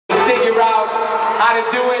figure out how to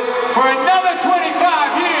do it for another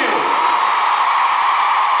 25 years.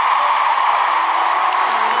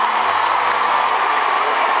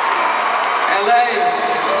 LA,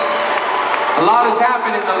 a lot has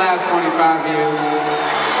happened in the last 25 years.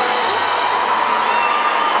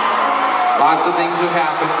 Lots of things have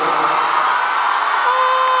happened.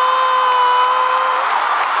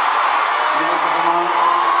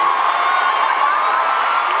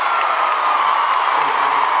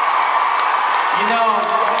 You know,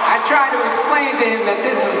 I try to explain to him that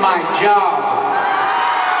this is my job.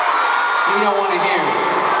 He don't want to hear it.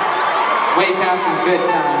 It's way past his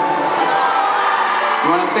bedtime. You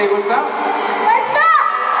want to say what's up? What's up?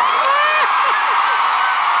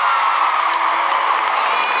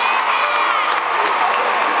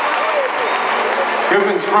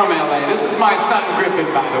 Griffin's from LA. This is my son Griffin,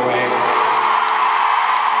 by the way.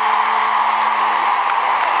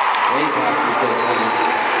 Way past his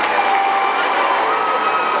bedtime.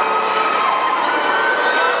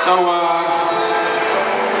 So,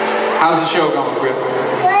 how's the show going, Griffin?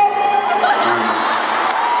 Good.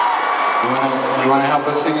 You wanna help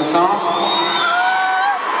us sing a song?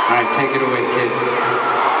 All right, take it away, kid.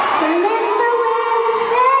 Remember when we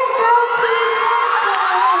said don't please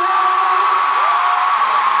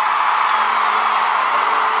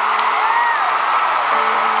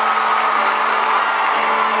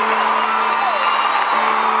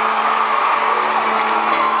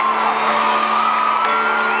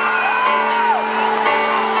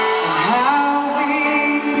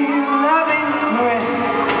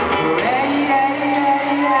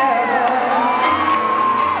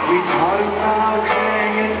We talk about